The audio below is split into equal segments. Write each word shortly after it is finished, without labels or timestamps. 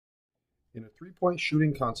In a three-point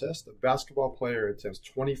shooting contest, a basketball player attempts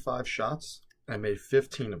 25 shots and made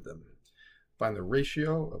 15 of them. Find the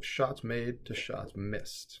ratio of shots made to shots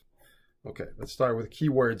missed. Okay, let's start with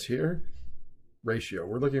keywords here. Ratio.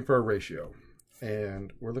 We're looking for a ratio.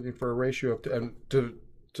 And we're looking for a ratio of,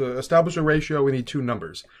 to establish a ratio, we need two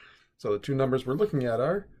numbers. So the two numbers we're looking at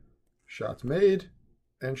are shots made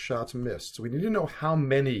and shots missed. So we need to know how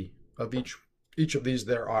many of each of these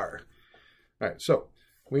there are. All right, so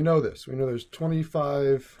we know this. We know there's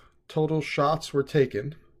 25 total shots were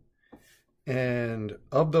taken. And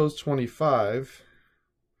of those 25,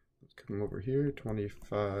 let's come over here,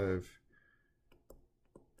 25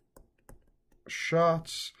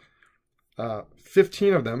 shots,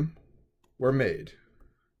 15 of them were made.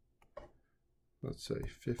 Let's say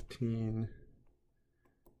 15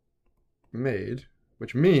 made,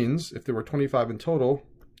 which means if there were 25 in total,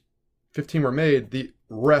 15 were made, the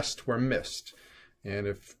rest were missed. And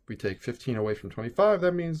if we take 15 away from 25,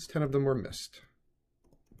 that means 10 of them were missed.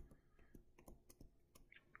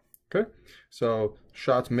 Okay, so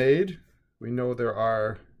shots made, we know there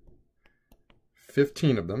are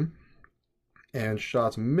 15 of them. And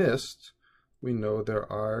shots missed, we know there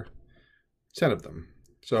are 10 of them.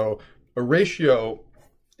 So a ratio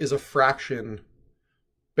is a fraction,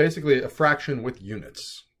 basically a fraction with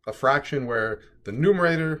units. A fraction where the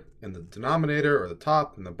numerator and the denominator, or the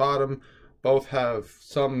top and the bottom, both have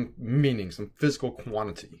some meaning, some physical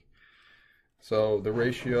quantity. So the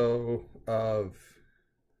ratio of,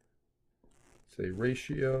 say,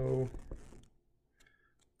 ratio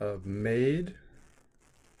of made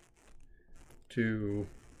to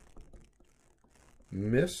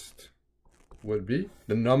missed would be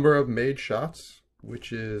the number of made shots,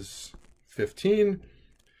 which is 15,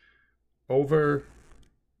 over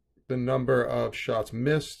the number of shots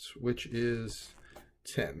missed, which is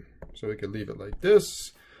 10. So we could leave it like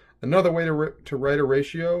this. Another way to write a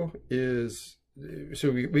ratio is,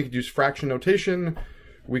 so we could use fraction notation.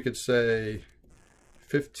 We could say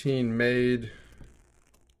 15 made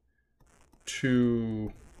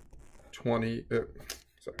to 20,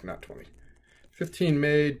 sorry, not 20. 15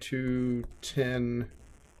 made to 10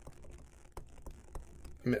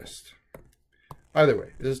 missed. Either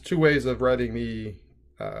way, there's two ways of writing the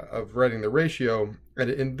ratio, and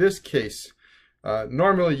in this case,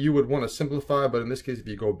 normally you would want to simplify, but in this case, if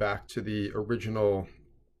you go back to the original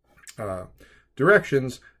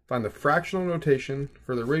directions, find the fractional notation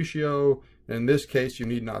for the ratio. And in this case, you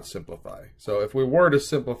need not simplify. So if we were to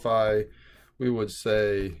simplify, we would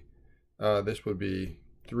say this would be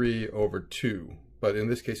 3 over 2. But in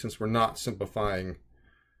this case, since we're not simplifying,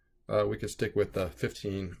 we could stick with the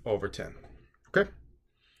 15 over 10. Okay?